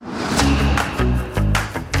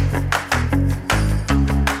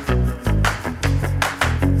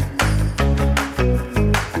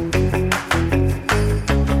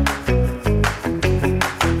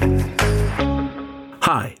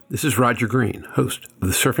This is Roger Green, host of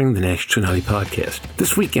the Surfing the Nash Tsunami podcast.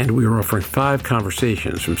 This weekend, we are offering 5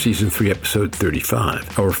 conversations from Season 3, Episode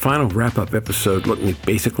 35, our final wrap-up episode looking at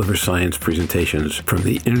basic liver science presentations from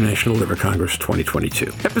the International Liver Congress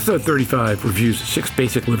 2022. Episode 35 reviews 6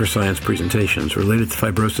 basic liver science presentations related to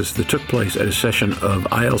fibrosis that took place at a session of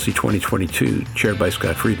ILC 2022, chaired by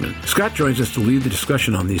Scott Friedman. Scott joins us to lead the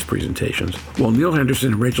discussion on these presentations, while Neil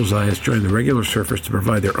Henderson and Rachel Zayas join the regular surfers to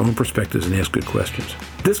provide their own perspectives and ask good questions.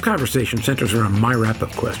 This conversation centers around my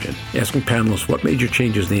wrap-up question, asking panelists what major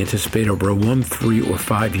changes they anticipate over a 1, 3, or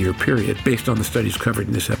 5-year period based on the studies covered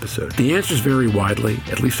in this episode. The answers vary widely,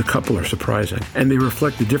 at least a couple are surprising, and they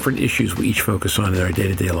reflect the different issues we each focus on in our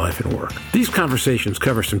day-to-day life and work. These conversations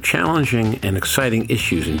cover some challenging and exciting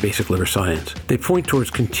issues in basic liver science. They point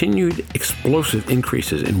towards continued explosive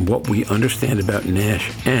increases in what we understand about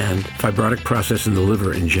NASH and fibrotic process in the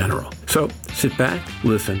liver in general. So, sit back,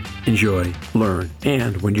 listen, enjoy, learn,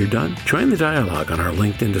 and when you're done, join the dialogue on our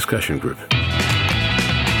LinkedIn discussion group.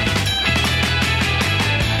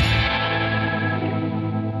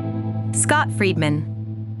 Scott Friedman.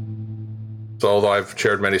 Although I've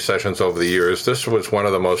chaired many sessions over the years, this was one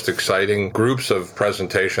of the most exciting groups of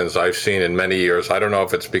presentations I've seen in many years. I don't know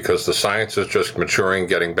if it's because the science is just maturing,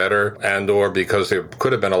 getting better, and or because there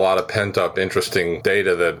could have been a lot of pent-up, interesting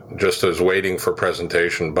data that just is waiting for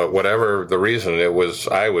presentation. But whatever the reason,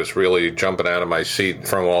 I was really jumping out of my seat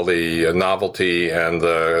from all the novelty and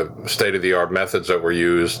the state-of-the-art methods that were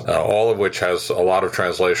used, all of which has a lot of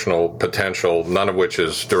translational potential, none of which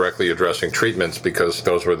is directly addressing treatments because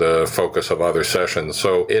those were the focus of other sessions.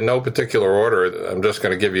 So in no particular order, I'm just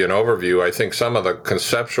going to give you an overview. I think some of the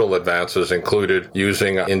conceptual advances included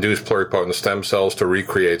using induced pluripotent stem cells to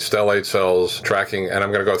recreate stellate cells, tracking, and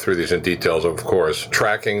I'm going to go through these in details, of course,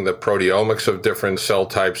 tracking the proteomics of different cell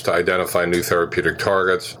types to identify new therapeutic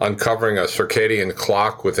targets, uncovering a circadian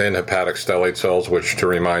clock within hepatic stellate cells, which, to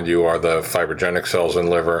remind you, are the fibrogenic cells in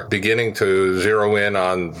liver, beginning to zero in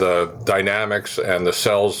on the dynamics and the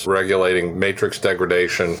cells regulating matrix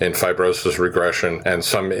degradation in fibrosis regression, and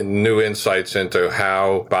some new insights into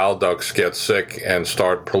how bile ducts get sick and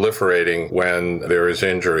start proliferating when there is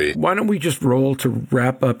injury. Why don't we just roll to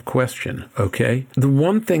wrap-up question, okay? The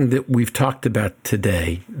one thing that we've talked about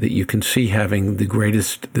today that you can see having the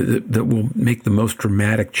greatest, that will make the most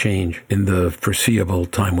dramatic change in the foreseeable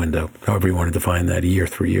time window, however you want to define that, a year,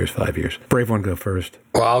 3 years, 5 years. Brave one, go first.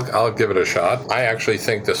 Well, I'll give it a shot. I actually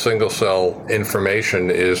think the single-cell information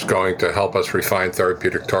is going to help us refine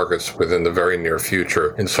therapeutic targets within the very near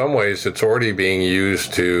future. In some ways, it's already being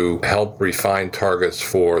used to help refine targets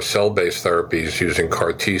for cell-based therapies using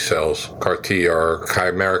CAR T cells. CAR T are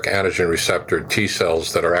chimeric antigen receptor T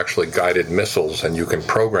cells that are actually guided missiles, and you can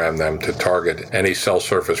program them to target any cell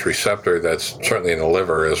surface receptor that's certainly in the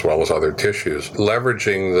liver as well as other tissues.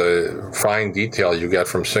 Leveraging the fine detail you get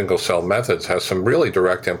from single-cell methods has some really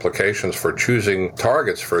direct implications for choosing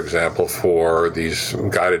targets, for example, for these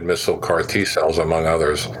guided missile CAR T cells, among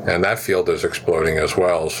others. And that field is exploding as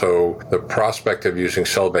well. So the prospect of using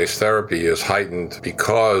cell-based therapy is heightened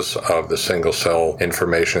because of the single-cell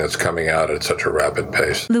information that's coming out at such a rapid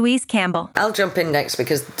pace. Louise Campbell. I'll jump in next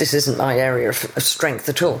because this isn't my area of strength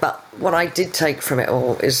at all. But what I did take from it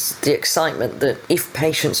all is the excitement that if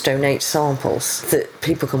patients donate samples, that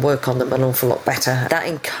people can work on them an awful lot better. That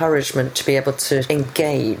encouragement to be able to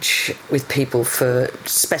engage with people for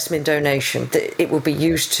specimen donation, that it will be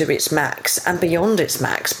used to its max and beyond its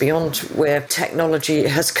max, beyond where technology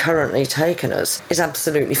has currently taken us, is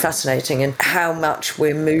absolutely fascinating, and how much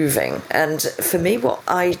we're moving. And for me, what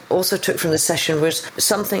I also took from the session was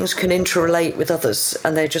some things can interrelate with others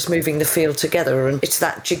and they're just moving the field together, and it's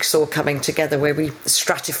that jigsaw coming together where we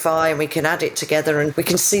stratify and we can add it together and we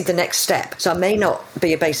can see the next step. So I may not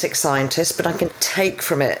be a basic scientist, but I can take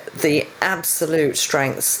from it the absolute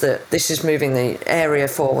strengths that this is moving the area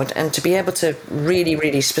forward, and to be able to really,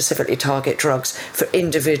 really specifically target drugs for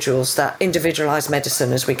individuals, that individualized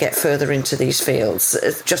medicine as we get further into these fields,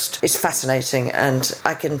 it's fascinating, and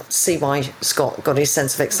I can see why Scott got his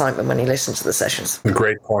sense of excitement when he listened to the sessions.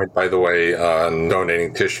 Great point, by the way, on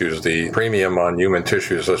donating tissues. The premium on human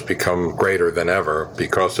tissues has become greater than ever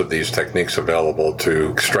because of these techniques available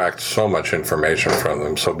to extract so much information from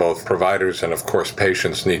them. So both providers and, of course,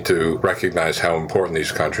 patients need to recognize how important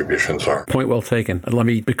these contributions are. Point well taken. Let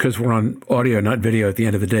me, because we're on audio, not video at the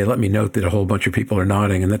end of the day, let me note that a whole bunch of people are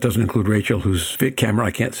nodding, and that doesn't include Rachel, whose camera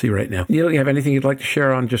I can't see right now. Neil, you have anything you'd like to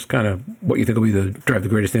share on just kind of what you think will be drive the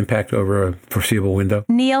greatest impact over a foreseeable window?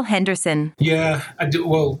 Neil Henderson. Yeah, I do.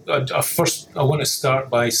 Well, first, I want to start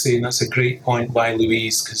by saying that's a great point by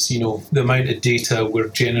Louise, because is, the amount of data we're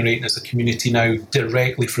generating as a community now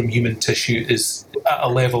directly from human tissue is at a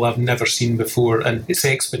level I've never seen before, and it's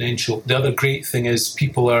exponential. The other great thing is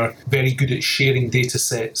people are very good at sharing data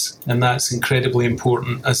sets, and that's incredibly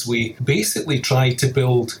important as we basically try to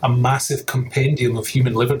build a massive compendium of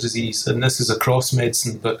human liver disease, and this is across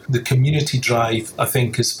medicine, but the community drive, I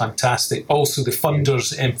think, is fantastic. Also, the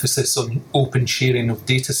funders' emphasis on open sharing of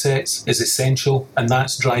data sets is essential, and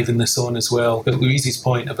that's driving this on as well. But Louise's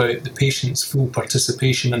point about the patient's full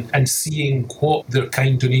participation and seeing what their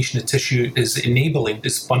kind donation of tissue is enabling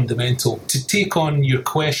is fundamental. To take on your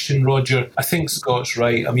question, Roger, I think Scott's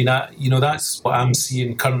right. I mean, that's what I'm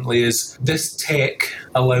seeing currently is this tech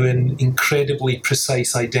allowing incredibly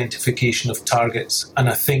precise identification of targets. And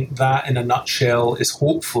I think that in a nutshell is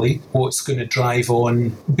hopefully what's going to drive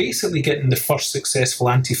on basically getting the first successful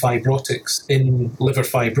antifibrotics in liver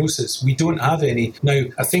fibrosis. We don't have any. Now,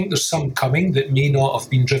 I think there's some coming that may not have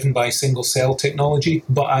been driven by single cell technology,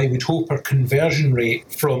 but I would hope our conversion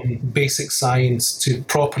rate from basic science to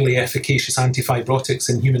properly efficacious antifibrotics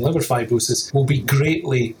in human liver fibrosis will be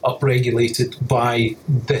greatly upregulated by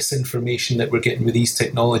this information that we're getting with these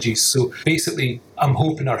technologies. So basically, I'm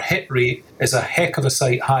hoping our hit rate is a heck of a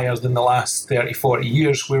sight higher than the last 30, 40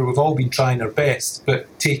 years where we've all been trying our best, but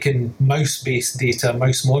taking mouse-based data,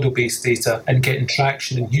 mouse model-based data, and getting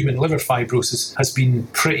traction in human liver fibrosis has been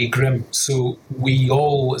pretty grim. So we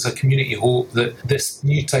all, as a community, hope that this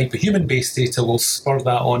new type of human-based data will spur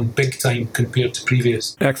that on big time compared to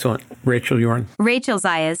previous. Excellent. Rachel Yorn. Rachel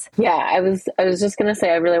Zayas. Yeah, I was just going to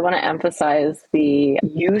say, I really want to emphasize the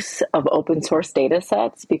use of open source data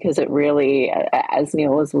sets because it really, as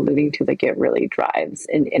Neil was alluding to, like it really drives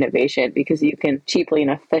innovation because you can cheaply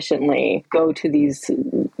and efficiently go to these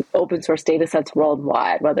open source data sets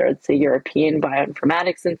worldwide, whether it's the European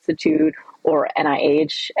Bioinformatics Institute or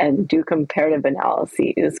NIH, and do comparative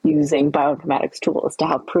analyses using bioinformatics tools to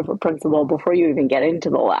have proof of principle before you even get into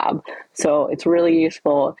the lab. So it's really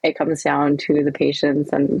useful. It comes down to the patients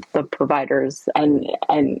and the providers and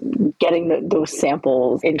getting those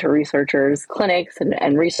samples into researchers' clinics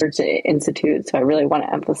and research institutes. So I really want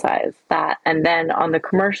to emphasize that. And then on the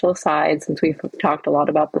commercial side, since we've talked a lot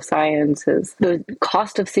about the sciences, the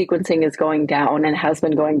cost of sequencing is going down and has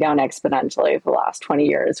been going down exponentially for the last 20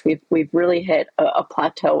 years. We've really hit a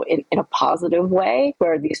plateau in a positive way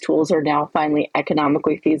where these tools are now finally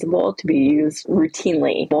economically feasible to be used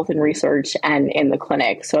routinely, both in research and in the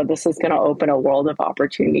clinic. So this is going to open a world of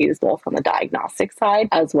opportunities, both on the diagnostic side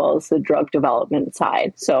as well as the drug development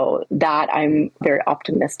side. So that I'm very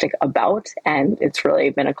optimistic about. And it's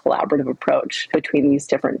really been a collaborative approach between these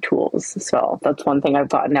different tools. So that's one thing I've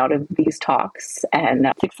gotten out of these talks, and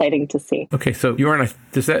it's exciting to see. Okay, so Jorn,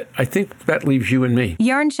 I think that leaves you and me.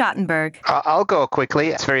 Jorn Schattenberg. I'll go quickly.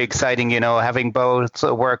 It's very exciting, having both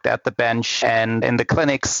worked at the bench and in the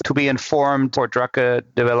clinics. To be informed for drug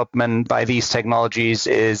development by these technologies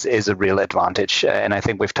is a real advantage. And I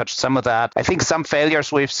think we've touched some of that. I think some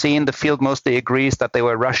failures we've seen, the field mostly agrees that they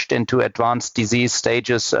were rushed into advanced disease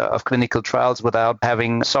stages of clinical trials without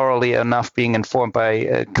having thoroughly enough being informed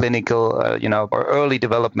by clinical, or early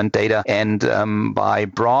development data. And by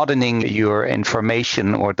broadening your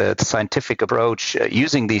information or the scientific approach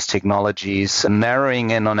using these technologies, narrowing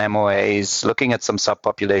in on MOAs, looking at some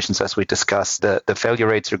subpopulations as we discussed, the failure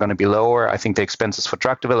rates are going to be lower. I think the expenses for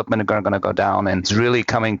drug development are going to go down, and it's really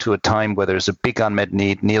coming to a time where there's a big unmet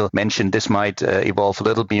need. Neil mentioned this might evolve a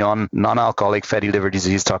little beyond non-alcoholic fatty liver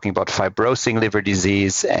disease, talking about fibrosing liver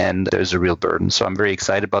disease, and there's a real burden. So I'm very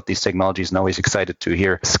excited about these technologies and always excited to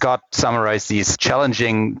hear Scott summarize these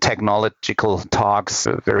challenging technological talks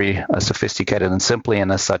very sophisticated and simply,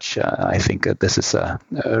 and as such, I think this is a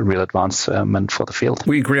real advancement for the field.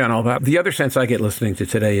 We agree on all that. The other sense I get listening to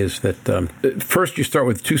today is that first you start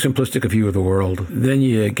with too simplistic a view of the world, then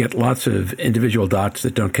you get lots of individual dots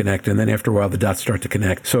that don't connect, and then after a while the dots start to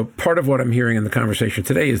connect. So part of what I'm hearing in the conversation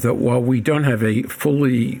today is that while we don't have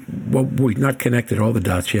we've not connected all the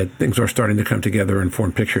dots yet, things are starting to come together and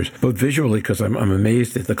form pictures, both visually, because I'm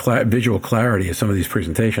amazed at the visual clarity of some of these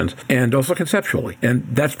presentations, and also conceptually. And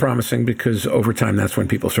that's promising because over time that's when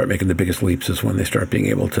people start making the biggest leaps, is when they start being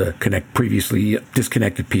able to connect previously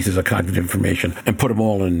disconnected pieces of cognitive information and put them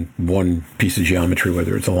all in one piece of geometry,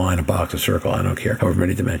 whether it's a line, a box, a circle, I don't care, however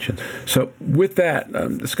many dimensions. mentioned. So with that,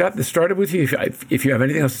 Scott, this started with you. If you have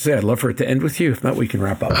anything else to say, I'd love for it to end with you. If not, we can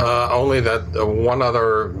wrap up. Only that one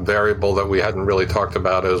other variable that we hadn't really talked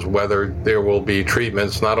about is whether there will be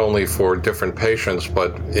treatments not only for different patients,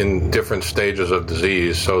 but in different stages of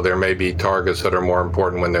disease. So there may be targets that are more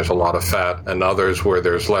important when there's a lot of fat and others where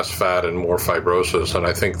there's less fat and more fibrosis. And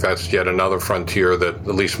I think that's yet another frontier that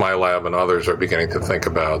at least my lab and others are beginning to think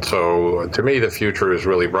about. So to me, the future is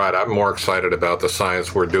really bright. I'm more excited about the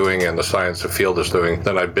science we're doing and the science the field is doing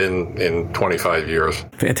than I've been in 25 years.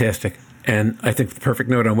 Fantastic. And I think the perfect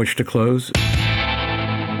note on which to close.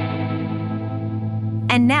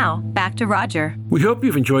 And now, back to Roger. We hope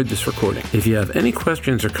you've enjoyed this recording. If you have any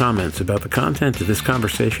questions or comments about the content of this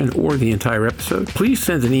conversation or the entire episode, please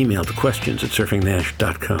send an email to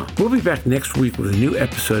questions@surfingthenash.com. We'll be back next week with a new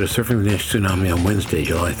episode of Surfing the Nash Tsunami on Wednesday,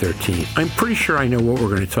 July 13th. I'm pretty sure I know what we're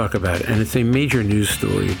going to talk about, and it's a major news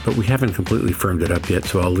story, but we haven't completely firmed it up yet,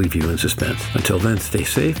 so I'll leave you in suspense. Until then, stay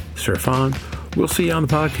safe, surf on. We'll see you on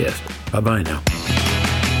the podcast. Bye-bye now.